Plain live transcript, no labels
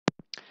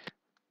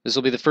This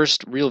will be the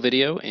first real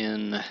video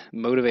in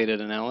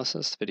Motivated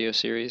Analysis video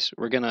series.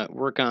 We're going to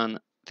work on,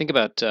 think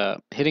about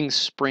hitting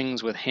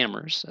springs with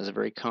hammers as a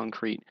very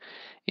concrete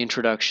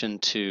introduction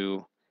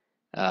to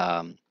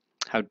how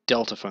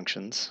delta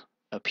functions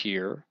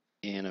appear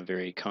in a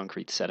very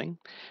concrete setting.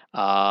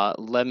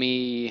 Let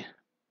me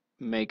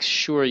make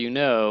sure you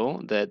know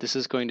that this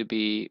is going to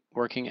be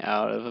working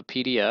out of a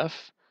PDF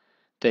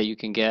that you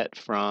can get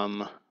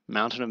from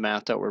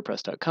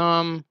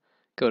mountainofmath.wordpress.com.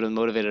 Go to the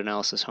Motivated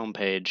Analysis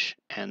homepage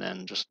and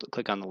then just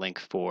click on the link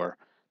for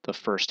the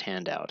first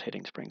handout,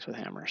 Hitting Springs with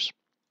Hammers.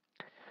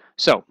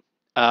 So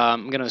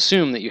I'm going to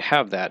assume that you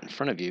have that in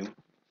front of you.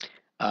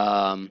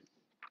 And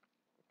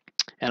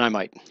I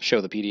might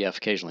show the PDF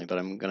occasionally, but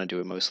I'm going to do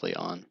it mostly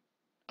on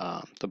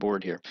the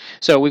board here.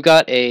 So we've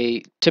got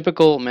a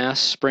typical mass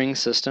spring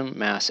system,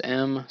 mass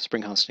M,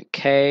 spring constant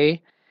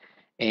K,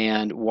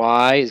 and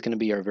Y is going to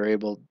be our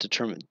variable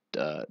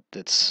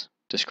that's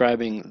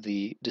describing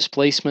the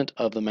displacement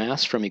of the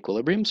mass from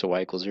equilibrium, so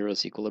Y equals 0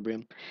 is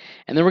equilibrium.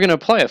 And then we're going to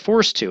apply a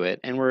force to it,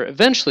 and we're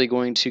eventually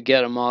going to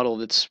get a model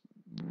that's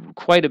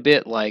quite a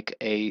bit like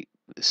a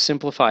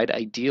simplified,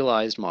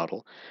 idealized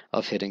model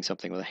of hitting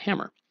something with a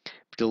hammer,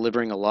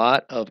 delivering a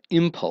lot of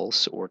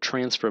impulse or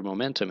transfer of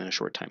momentum in a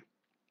short time.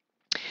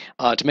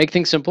 To make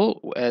things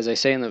simple, as I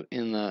say in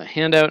the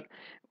handout,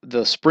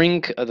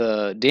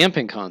 the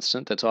damping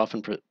constant that's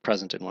often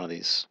present in one of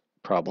these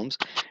problems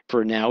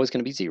for now is going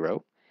to be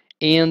 0,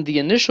 and the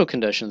initial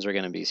conditions are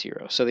going to be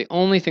 0. So the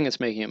only thing that's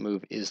making it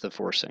move is the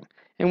forcing.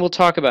 And we'll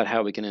talk about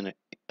how we can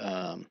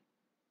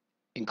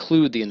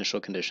include the initial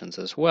conditions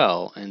as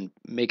well and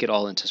make it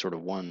all into sort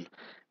of one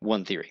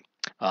theory.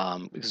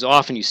 Because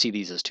often you see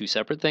these as two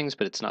separate things,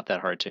 but it's not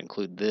that hard to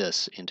include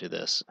this into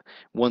this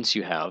once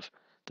you have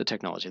the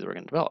technology that we're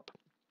going to develop.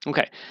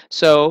 Okay,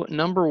 so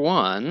number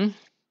one,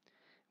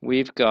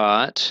 we've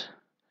got,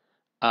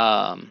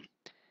 I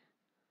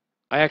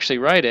actually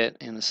write it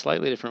in a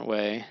slightly different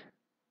way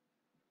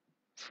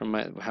from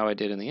how I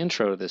did in the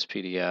intro to this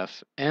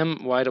PDF.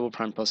 M y double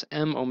prime plus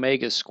m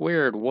omega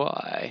squared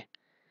y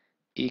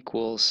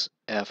equals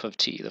f of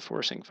t, the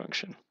forcing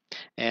function,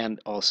 and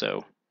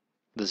also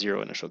the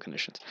 0 initial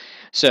conditions.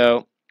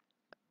 So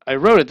I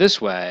wrote it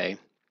this way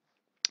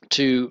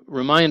to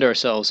remind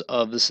ourselves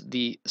of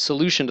the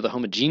solution to the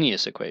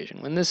homogeneous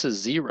equation. When this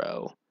is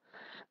 0,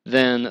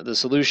 then the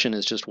solution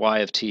is just y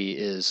of t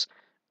is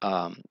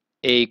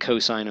a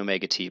cosine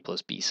omega t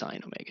plus b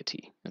sine omega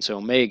t. And so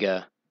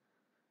omega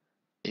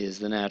is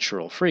the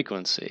natural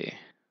frequency,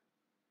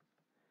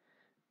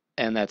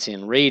 and that's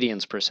in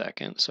radians per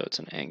second, so it's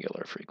an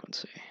angular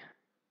frequency.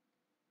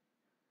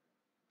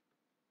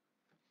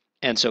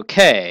 And so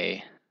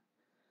k,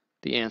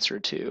 the answer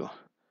to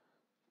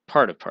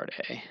part of part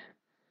A,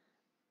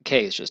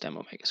 k is just m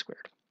omega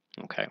squared,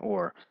 okay?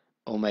 Or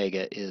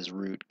omega is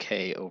root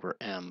k over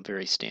m,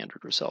 very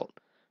standard result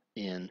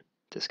in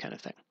this kind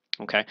of thing,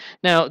 okay?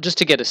 Now, just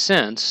to get a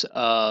sense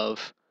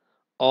of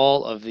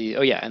all of the,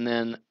 oh yeah, and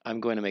then I'm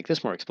going to make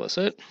this more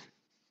explicit.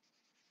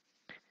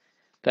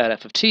 That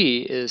f of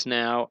t is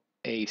now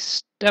a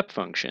step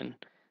function.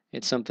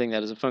 It's something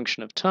that is a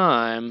function of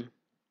time,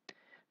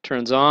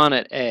 turns on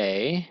at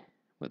a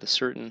with a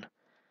certain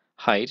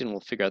height, and we'll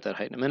figure out that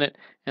height in a minute,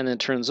 and then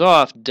turns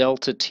off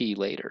delta t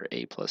later,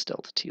 a plus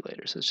delta t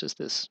later. So it's just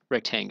this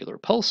rectangular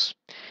pulse.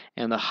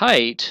 And the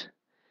height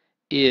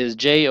is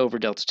j over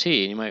delta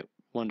t, and you might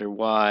wonder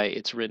why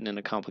it's written in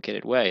a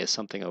complicated way as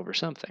something over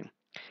something.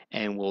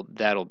 And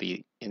that'll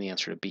be in the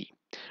answer to B.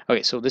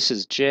 Okay, so this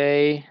is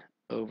j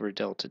over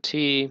delta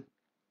t,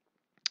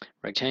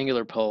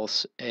 rectangular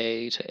pulse,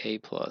 a to a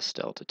plus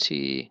delta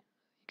t.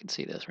 You can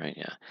see this, right?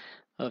 Yeah,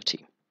 of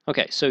t.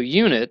 Okay, so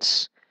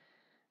units,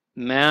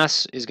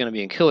 mass is going to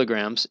be in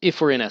kilograms if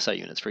we're in SI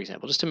units, for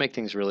example, just to make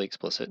things really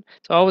explicit.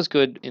 It's always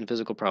good in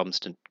physical problems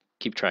to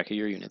keep track of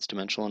your units,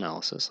 dimensional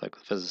analysis, like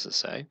the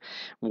physicists say.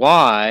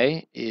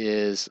 Y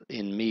is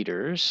in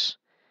meters.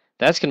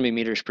 That's going to be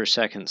meters per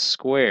second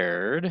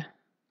squared.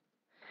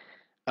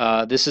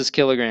 This is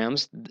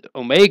kilograms.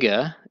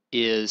 Omega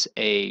is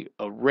a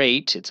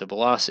rate. It's a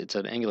velocity. It's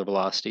an angular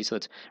velocity. So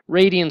it's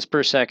radians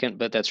per second,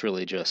 but that's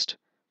really just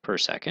per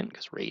second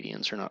because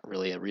radians are not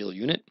really a real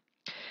unit.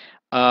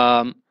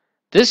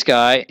 This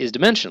guy is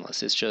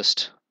dimensionless. It's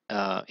just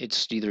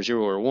it's either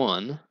 0 or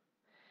 1.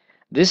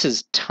 This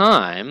is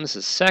time. This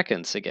is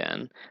seconds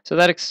again. So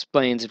that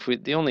explains if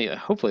we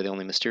hopefully the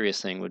only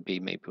mysterious thing would be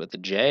maybe what the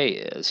J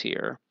is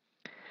here.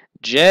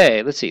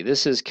 J, let's see,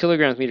 this is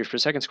kilograms meters per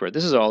second squared.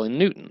 This is all in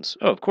newtons.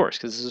 Oh, of course,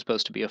 because this is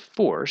supposed to be a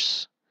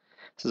force.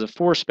 This is a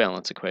force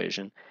balance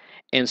equation.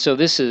 And so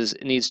this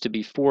needs to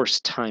be force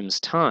times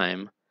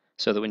time,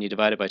 so that when you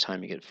divide it by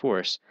time, you get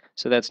force.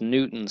 So that's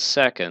newton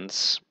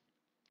seconds,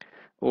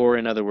 or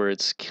in other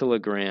words,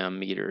 kilogram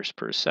meters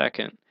per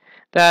second.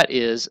 That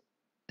is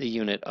the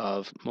unit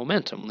of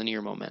momentum,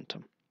 linear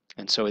momentum.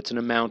 And so it's an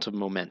amount of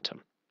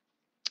momentum.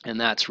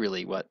 And that's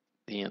really what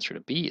the answer to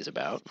B is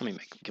about. Let me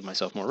give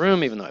myself more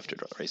room, even though I have to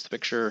erase the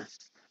picture.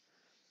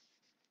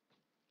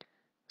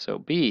 So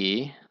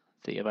B,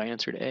 have I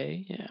answered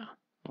A? Yeah.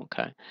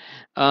 Okay.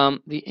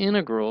 The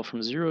integral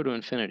from 0 to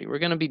infinity. We're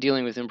going to be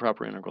dealing with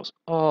improper integrals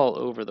all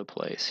over the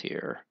place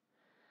here,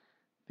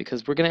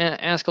 because we're going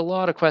to ask a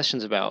lot of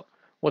questions about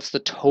what's the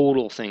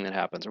total thing that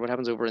happens, or what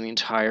happens over in the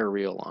entire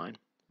real line.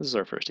 This is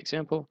our first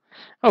example.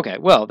 Okay,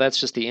 well, that's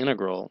just the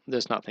integral.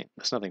 There's nothing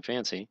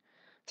fancy.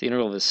 It's the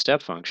integral of this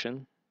step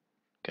function.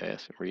 Okay,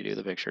 let's redo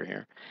the picture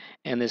here.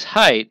 And this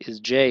height is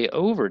j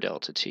over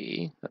delta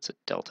t. That's a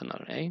delta,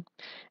 not an a.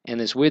 And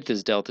this width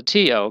is delta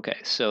t. Oh, okay,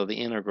 so the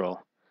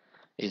integral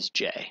is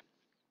j.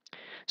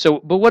 So,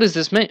 but what does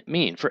this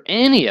mean? For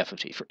any f of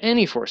t, for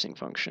any forcing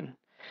function,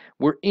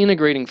 we're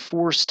integrating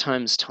force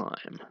times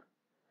time.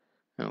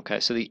 Okay,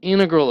 so the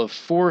integral of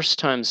force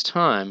times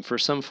time for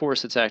some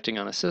force that's acting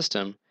on a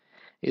system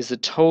is the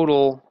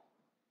total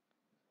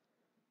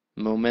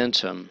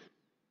momentum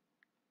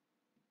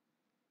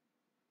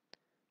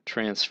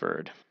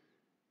transferred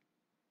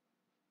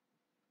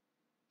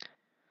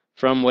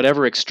from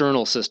whatever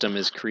external system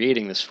is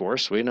creating this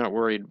force. We're not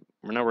worrying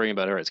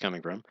about where it's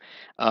coming from,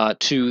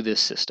 to this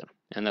system.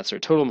 And that's our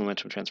total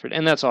momentum transferred,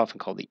 and that's often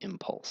called the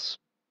impulse.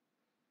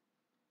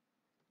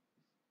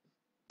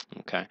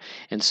 Okay,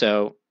 and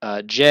so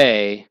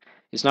J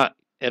is not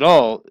at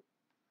all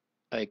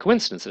a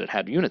coincidence that it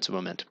had units of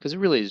momentum, because it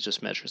really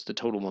just measures the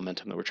total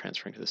momentum that we're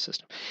transferring to the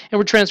system. And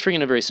we're transferring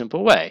in a very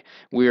simple way.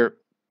 We're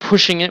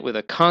pushing it with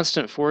a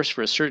constant force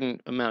for a certain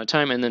amount of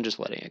time and then just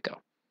letting it go.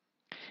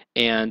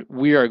 And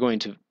we are going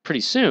to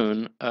pretty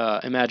soon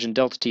imagine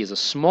delta t as a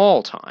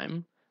small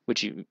time,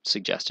 which you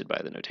suggested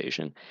by the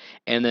notation,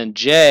 and then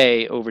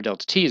j over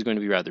delta t is going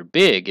to be rather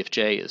big if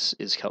j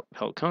is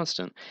held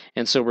constant,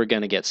 and so we're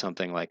going to get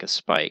something like a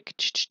spike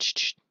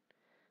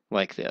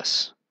like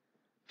this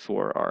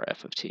for our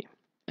f of t.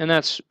 And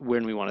that's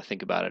when we want to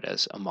think about it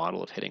as a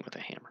model of hitting with a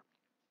hammer.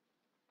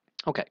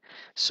 Okay,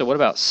 so what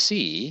about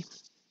C?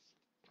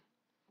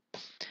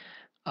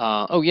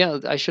 Oh yeah,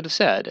 I should have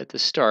said at the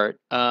start,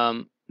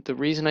 the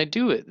reason I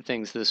do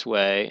things this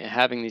way,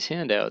 having these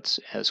handouts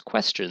as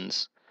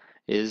questions,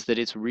 is that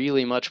it's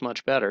really much,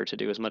 much better to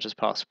do as much as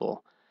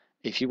possible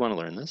if you want to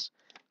learn this.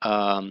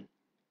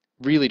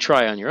 Really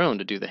try on your own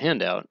to do the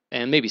handout,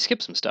 and maybe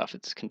skip some stuff.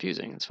 It's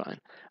confusing, it's fine.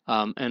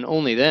 And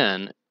only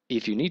then,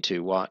 if you need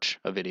to, watch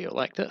a video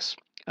like this.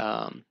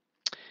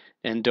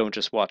 And don't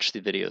just watch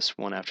the videos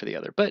one after the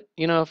other. But,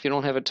 you know, if you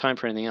don't have time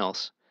for anything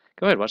else,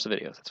 go ahead, watch the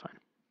videos, that's fine.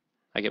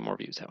 I get more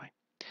views that way.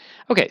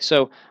 Okay,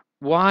 so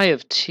y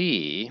of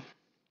t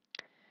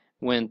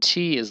when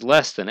t is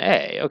less than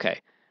a. Okay,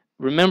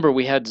 remember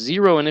we had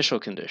 0 initial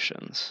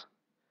conditions.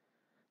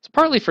 It's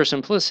partly for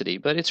simplicity,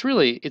 but it's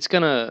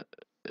going to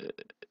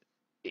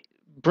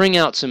bring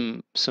out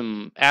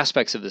some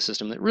aspects of the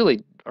system that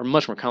really are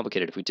much more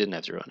complicated if we didn't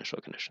have 0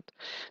 initial conditions.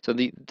 So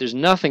there's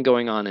nothing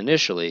going on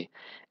initially,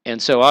 and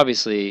so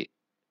obviously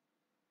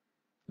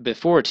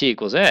before t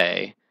equals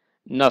a,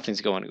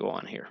 nothing's going to go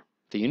on here.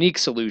 The unique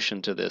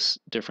solution to this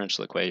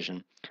differential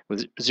equation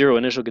with 0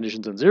 initial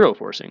conditions and 0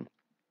 forcing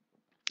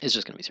is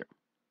just going to be 0.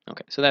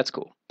 Okay, so that's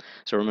cool.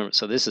 So remember,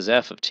 so this is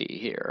f of t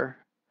here.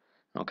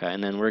 Okay,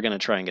 and then we're going to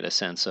try and get a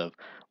sense of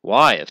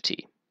y of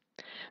t.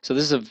 So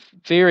this is a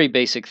very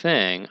basic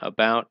thing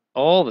about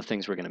all the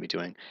things we're going to be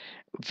doing.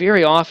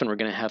 Very often we're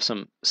going to have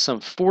some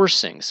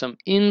forcing, some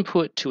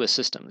input to a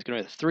system. It's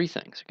going to be 3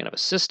 things. You're going to have a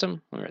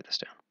system. Let me write this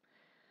down.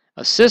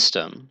 A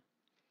system,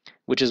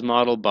 which is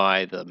modeled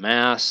by the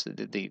mass,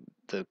 the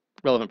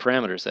relevant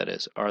parameters, that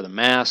is, are the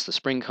mass, the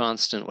spring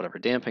constant, whatever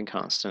damping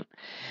constant.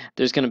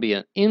 There's going to be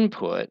an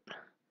input,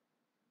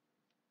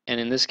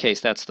 and in this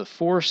case, that's the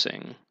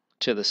forcing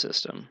to the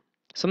system,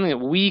 something that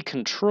we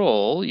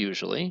control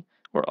usually,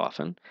 or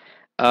often,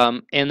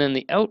 and then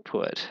the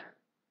output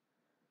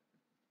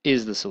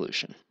is the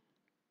solution,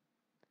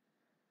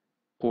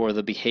 or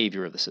the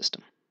behavior of the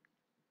system.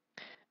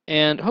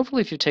 And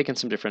hopefully if you've taken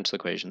some differential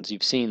equations,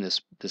 you've seen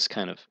this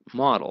kind of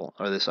model,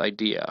 or this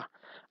idea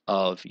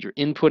of you're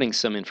inputting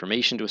some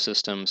information to a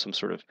system, some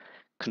sort of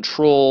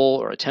control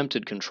or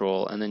attempted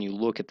control, and then you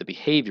look at the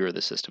behavior of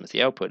the system as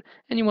the output,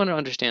 and you want to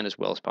understand as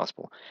well as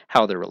possible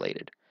how they're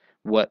related.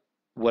 What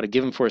a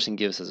given forcing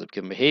gives as a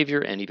given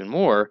behavior, and even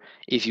more,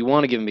 if you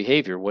want a given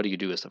behavior, what do you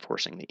do as the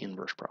forcing, the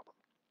inverse problem?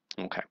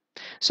 Okay,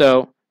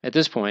 so at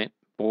this point,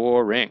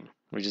 boring.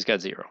 We just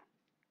got 0.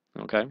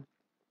 Okay.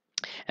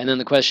 And then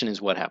the question is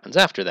what happens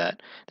after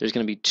that. There's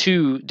going to be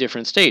 2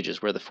 different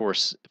stages where the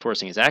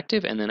forcing is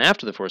active, and then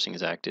after the forcing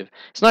is active,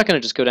 it's not going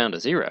to just go down to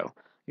 0.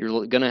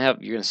 You're going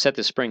to set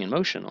the spring in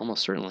motion.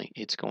 Almost certainly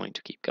it's going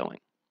to keep going.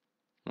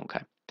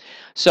 Okay.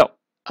 So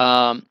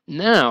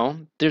now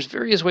there's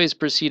various ways of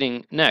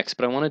proceeding next,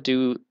 but I want to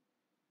do,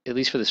 at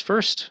least for this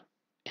first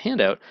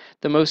handout,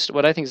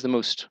 what I think is the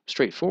most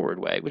straightforward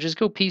way, which is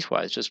go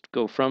piecewise, just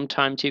go from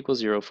time t equals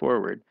 0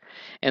 forward.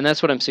 And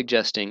that's what I'm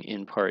suggesting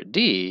in part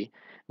D,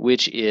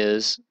 which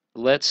is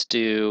let's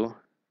do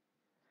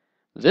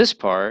this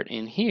part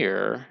in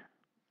here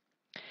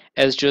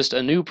as just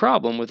a new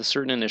problem with a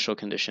certain initial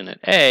condition at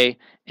A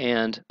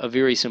and a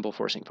very simple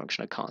forcing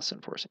function, a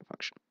constant forcing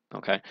function.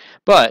 Okay,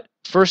 but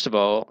first of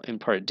all, in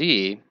part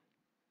D,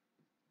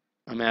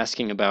 I'm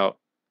asking about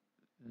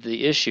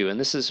the issue, and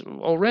this is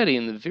already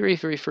in the very,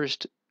 very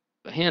first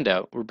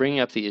handout, we're bringing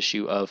up the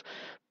issue of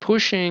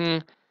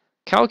pushing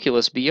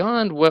calculus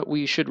beyond what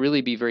we should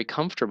really be very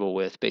comfortable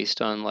with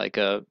based on like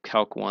a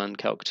Calc 1,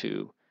 Calc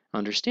 2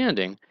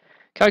 understanding.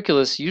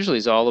 Calculus usually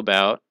is all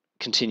about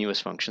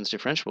continuous functions,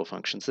 differentiable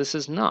functions. This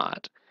is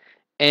not.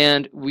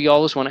 And we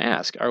always want to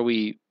ask, are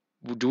we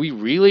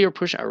really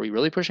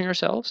pushing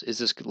ourselves? Is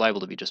this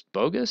liable to be just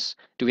bogus?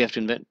 Do we have to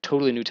invent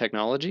totally new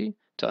technology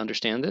to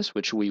understand this,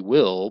 which we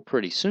will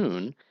pretty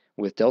soon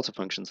with delta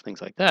functions,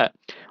 things like that?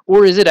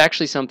 Or is it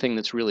actually something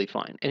that's really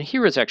fine? And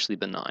here it's actually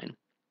benign,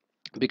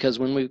 because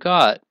when we've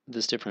got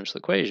this differential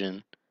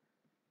equation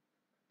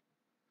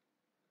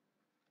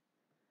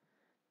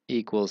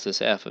equals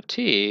this f of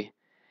t,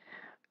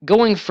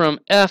 going from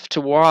f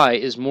to y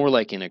is more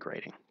like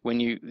integrating.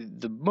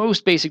 The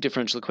most basic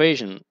differential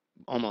equation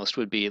almost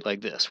would be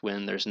like this,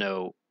 when there's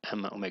no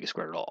m omega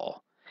squared at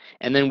all.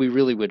 And then we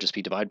really would just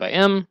be divided by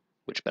m,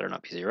 which better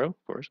not be 0,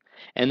 of course.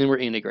 And then we're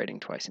integrating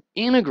twice.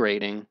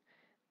 Integrating,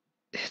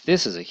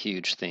 this is a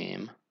huge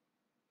theme.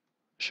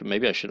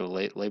 Maybe I should have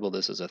labeled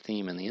this as a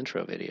theme in the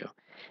intro video.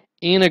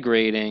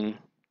 Integrating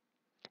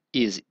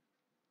is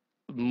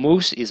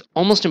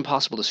almost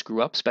impossible to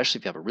screw up, especially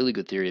if you have a really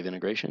good theory of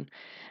integration,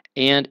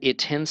 and it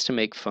tends to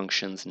make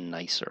functions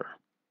nicer.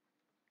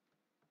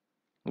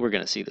 We're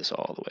going to see this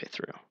all the way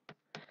through.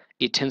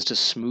 It tends to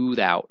smooth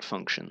out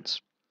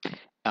functions.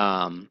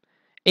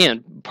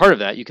 And part of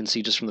that you can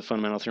see just from the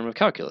fundamental theorem of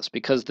calculus,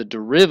 because the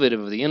derivative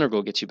of the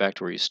integral gets you back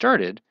to where you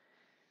started.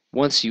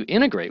 Once you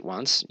integrate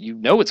once, you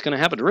know it's going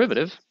to have a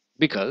derivative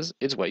because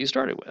it's what you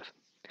started with.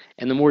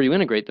 And the more you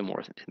integrate, the more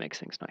it makes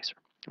things nicer.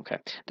 Okay,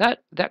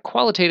 that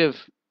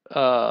qualitative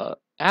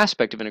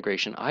aspect of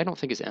integration I don't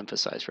think is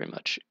emphasized very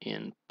much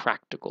in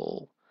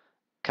practical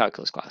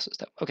calculus classes.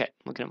 Okay,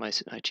 looking at my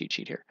cheat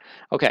sheet here.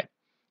 Okay,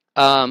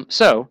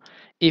 so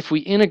if we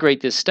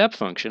integrate this step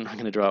function, I'm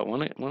going to draw it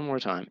one more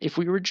time. If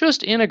we were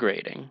just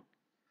integrating,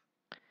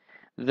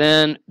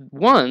 then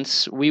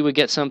once we would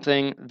get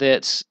something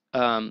that's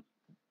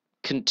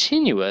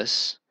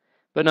continuous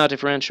but not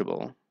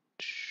differentiable.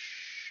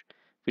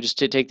 If we just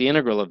take the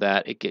integral of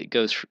that, it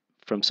goes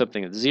from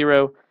something that's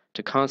 0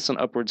 to constant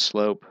upward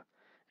slope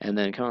and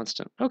then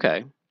constant.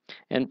 Okay,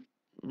 and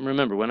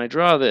remember, when I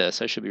draw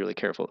this, I should be really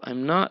careful.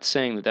 I'm not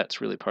saying that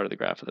that's really part of the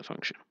graph of the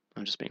function.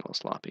 I'm just being a little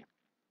sloppy.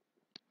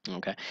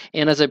 Okay,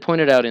 and as I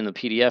pointed out in the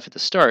PDF at the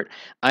start,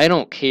 I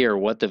don't care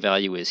what the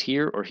value is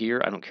here or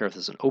here. I don't care if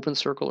this is an open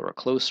circle or a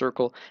closed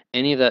circle.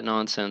 Any of that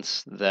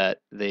nonsense that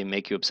they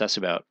make you obsess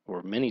about,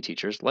 or many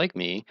teachers like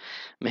me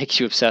make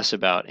you obsess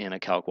about in a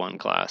Calc 1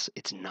 class,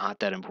 it's not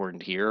that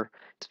important here.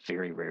 It's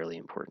very rarely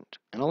important,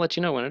 and I'll let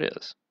you know when it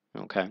is.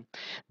 Okay,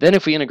 then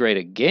if we integrate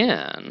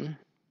again,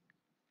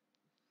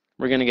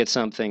 we're going to get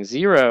something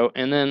 0,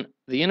 and then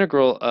the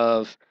integral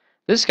of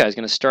this guy is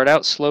going to start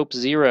out slope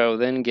 0,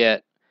 then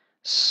get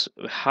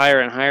higher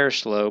and higher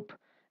slope,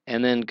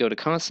 and then go to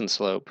constant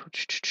slope.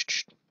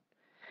 It's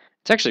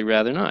actually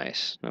rather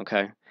nice.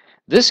 Okay,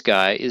 this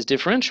guy is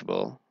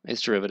differentiable.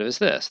 Its derivative is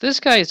this. This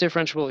guy is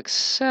differentiable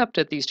except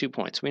at these 2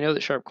 points. We know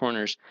that sharp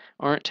corners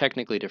aren't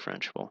technically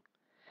differentiable.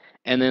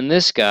 And then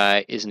this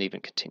guy isn't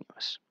even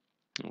continuous.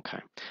 Okay,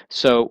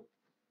 so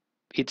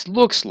it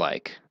looks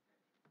like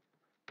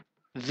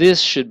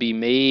this should be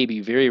maybe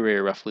very,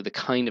 very roughly the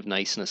kind of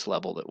niceness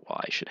level that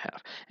y should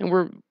have. And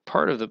we're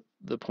part of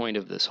the point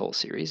of this whole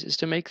series is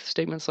to make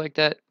statements like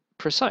that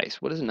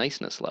precise. What does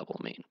niceness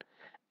level mean?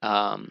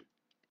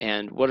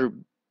 And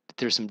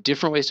there's some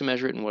different ways to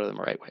measure it, and what are the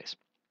right ways?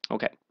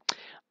 Okay.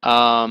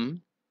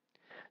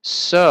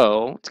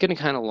 So it's getting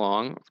kind of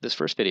long, this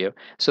first video.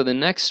 So the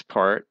next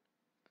part,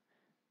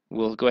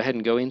 we'll go ahead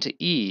and go into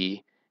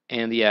E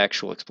and the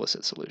actual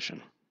explicit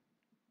solution.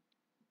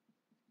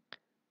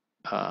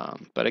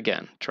 But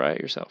again, try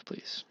it yourself,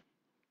 please.